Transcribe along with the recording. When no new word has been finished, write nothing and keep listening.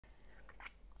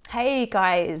Hey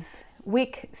guys,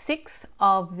 week 6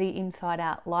 of the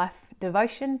Insideout-life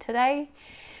devotion today.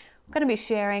 I'm going to be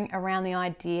sharing around the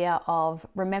idea of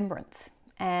remembrance,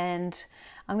 and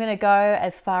I'm going to go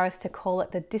as far as to call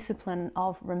it the discipline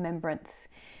of remembrance,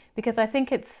 because I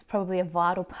think it's probably a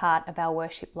vital part of our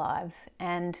worship lives,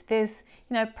 and there's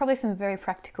probably some very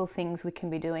practical things we can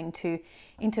be doing to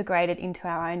integrate it into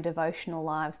our own devotional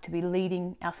lives, to be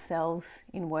leading ourselves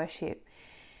in worship.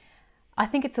 I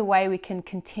think it's a way we can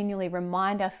continually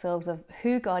remind ourselves of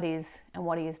who God is and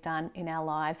what He has done in our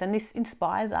lives. And this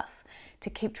inspires us to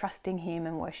keep trusting Him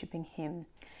and worshipping Him.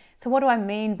 So what do I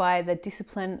mean by the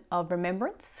discipline of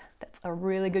remembrance? That's a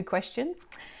really good question.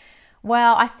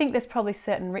 Well, I think there's probably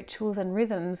certain rituals and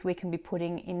rhythms we can be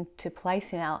putting into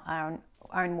place in our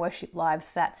own worship lives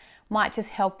that might just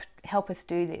help us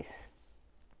do this.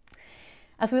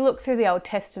 As we look through the Old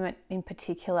Testament in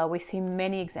particular, we see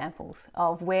many examples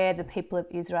of where the people of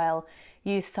Israel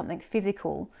used something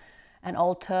physical, an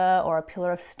altar or a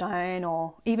pillar of stone,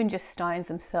 or even just stones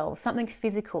themselves, something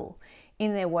physical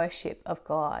in their worship of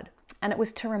God. And it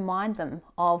was to remind them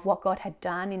of what God had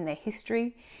done in their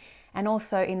history and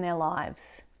also in their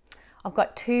lives. I've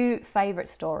got two favourite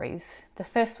stories. The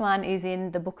first one is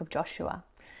in the book of Joshua.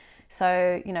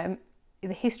 So,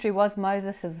 the history was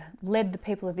Moses has led the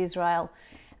people of Israel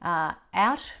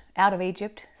out of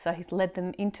Egypt. So he's led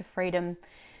them into freedom.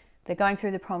 They're going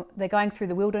through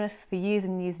the wilderness for years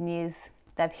and years and years.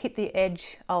 They've hit the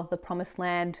edge of the promised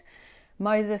land.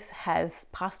 Moses has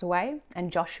passed away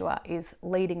and Joshua is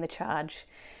leading the charge.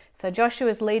 So Joshua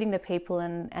is leading the people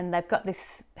and they've got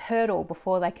this hurdle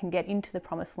before they can get into the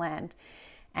promised land.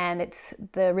 And it's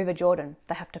the River Jordan.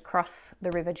 They have to cross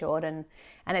the River Jordan.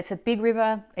 And it's a big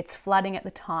river. It's flooding at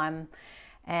the time.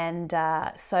 And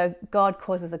so God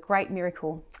causes a great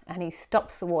miracle and He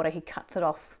stops the water. He cuts it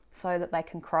off so that they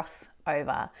can cross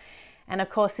over. And of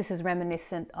course, this is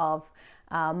reminiscent of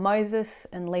Moses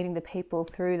and leading the people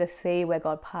through the sea where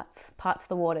God parts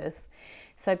the waters.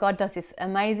 So God does this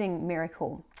amazing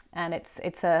miracle, and it's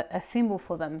a symbol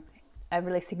for them, a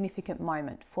really significant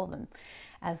moment for them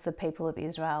as the people of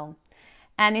Israel.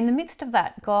 And in the midst of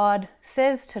that, God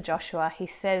says to Joshua, He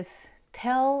says,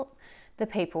 tell the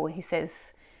people, He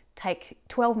says, take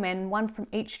 12 men, one from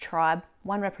each tribe,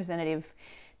 one representative,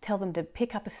 tell them to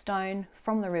pick up a stone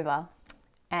from the river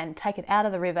and take it out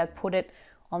of the river, put it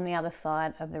on the other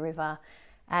side of the river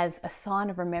as a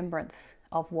sign of remembrance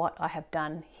of what I have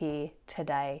done here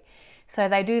today. So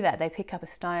they do that. They pick up a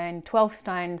stone, 12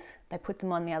 stones, they put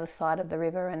them on the other side of the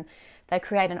river, and they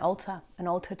create an altar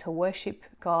to worship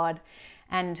God,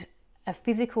 and a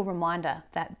physical reminder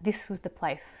that this was the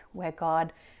place where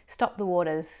God stopped the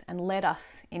waters and led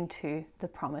us into the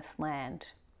promised land.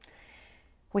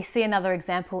 We see another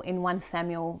example in 1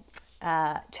 Samuel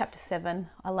chapter 7.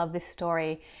 I love this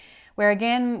story, where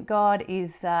again God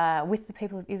is with the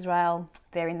people of Israel.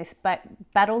 They're in this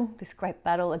battle, this great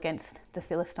battle against the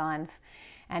Philistines,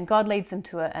 and God leads them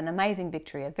to an amazing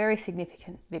victory, a very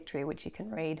significant victory, which you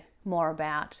can read more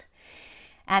about.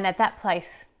 And at that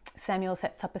place, Samuel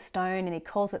sets up a stone and he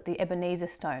calls it the Ebenezer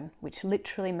stone, which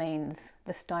literally means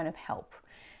the stone of help.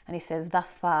 And he says,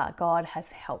 thus far God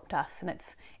has helped us. And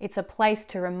it's a place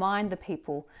to remind the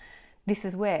people this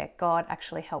is where God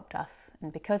actually helped us.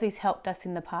 And because He's helped us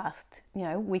in the past,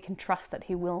 we can trust that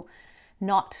He will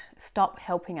not stop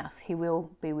helping us. He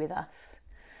will be with us.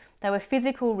 They were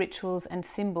physical rituals and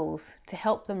symbols to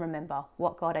help them remember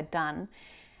what God had done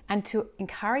and to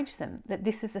encourage them that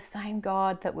this is the same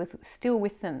God that was still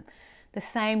with them, the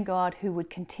same God who would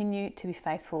continue to be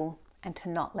faithful and to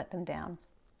not let them down.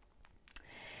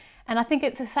 And I think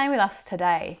it's the same with us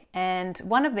today. And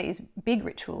one of these big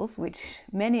rituals, which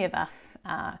many of us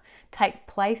take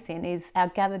place in, is our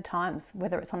gathered times,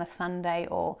 whether it's on a Sunday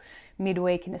or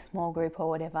midweek in a small group or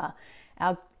whatever,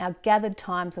 our gathered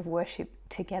times of worship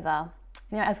together.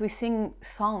 As we sing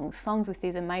songs with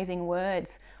these amazing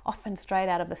words, often straight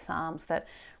out of the Psalms, that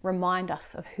remind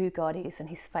us of who God is and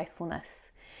His faithfulness.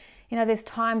 There's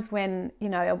times when,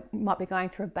 I might be going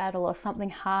through a battle or something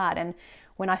hard, and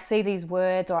when I see these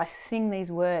words or I sing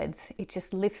these words, it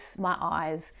just lifts my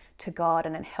eyes to God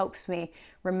and it helps me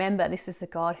remember this is the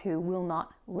God who will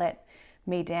not let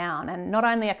me down. And not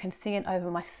only I can sing it over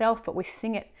myself, but we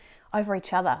sing it over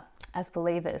each other as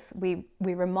believers. We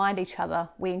remind each other,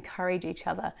 we encourage each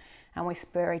other, and we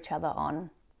spur each other on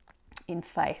in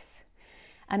faith.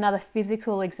 Another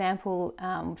physical example,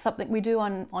 something we do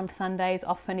on Sundays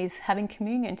often, is having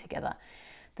communion together.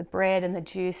 The bread and the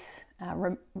juice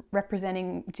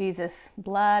representing Jesus'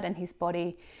 blood and His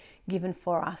body given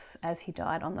for us as He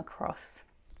died on the cross.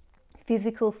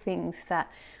 physical things that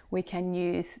we can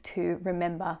use to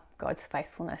remember God's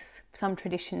faithfulness. Some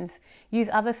traditions use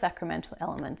other sacramental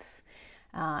elements,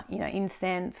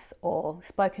 incense or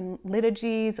spoken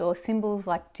liturgies or symbols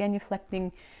like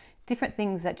genuflecting, different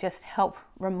things that just help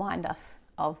remind us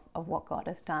of what God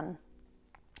has done.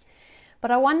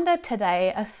 But I wonder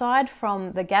today, aside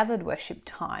from the gathered worship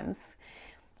times,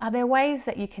 are there ways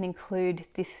that you can include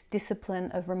this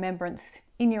discipline of remembrance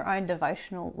in your own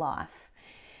devotional life?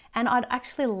 And I'd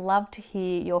actually love to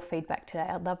hear your feedback today.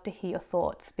 I'd love to hear your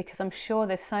thoughts, because I'm sure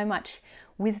there's so much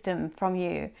wisdom from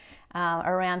you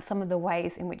around some of the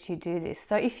ways in which you do this.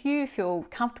 So if you feel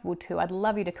comfortable to, I'd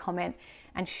love you to comment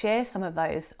and share some of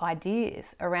those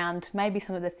ideas around maybe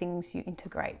some of the things you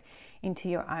integrate into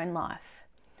your own life.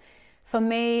 For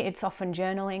me, it's often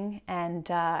journaling, and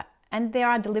there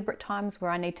are deliberate times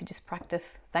where I need to just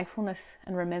practice thankfulness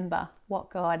and remember what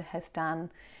God has done.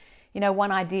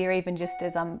 One idea, even just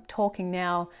as I'm talking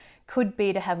now, could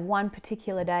be to have one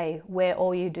particular day where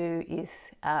all you do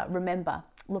is remember,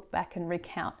 look back and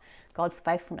recount God's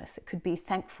faithfulness. It could be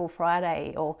Thankful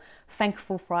Friday, or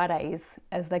Thankful Fridays,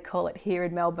 as they call it here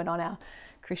in Melbourne on our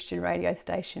Christian radio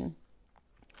station.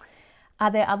 Are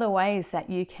there other ways that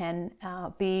you can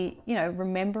be,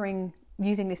 remembering,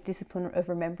 using this discipline of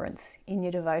remembrance in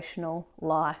your devotional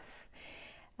life?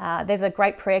 There's a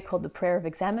great prayer called the Prayer of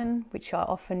Examine, which I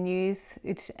often use.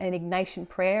 It's an Ignatian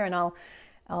prayer, and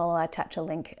I'll attach a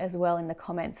link as well in the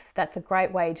comments. That's a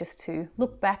great way just to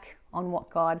look back on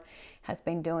what God has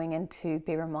been doing and to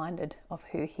be reminded of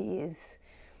who He is.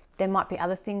 There might be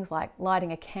other things like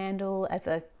lighting a candle as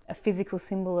a physical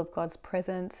symbol of God's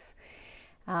presence,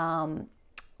 or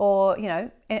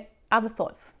other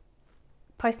thoughts.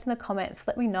 Post in the comments.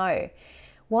 Let me know.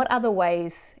 What are the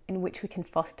ways in which we can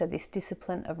foster this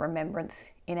discipline of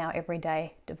remembrance in our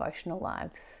everyday devotional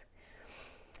lives?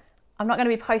 I'm not going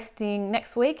to be posting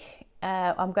next week.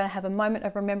 I'm going to have a moment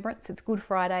of remembrance. It's Good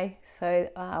Friday, so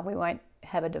we won't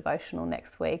have a devotional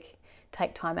next week.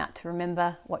 Take time out to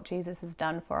remember what Jesus has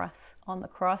done for us on the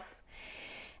cross.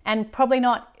 And probably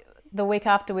not the week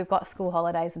after. We've got school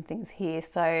holidays and things here.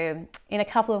 So in a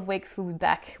couple of weeks, we'll be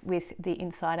back with the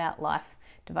Insideout-life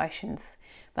devotions.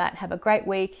 But have a great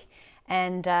week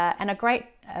and a great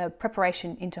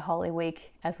preparation into Holy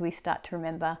Week as we start to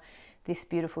remember this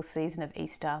beautiful season of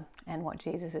Easter and what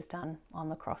Jesus has done on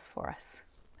the cross for us.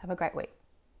 Have a great week.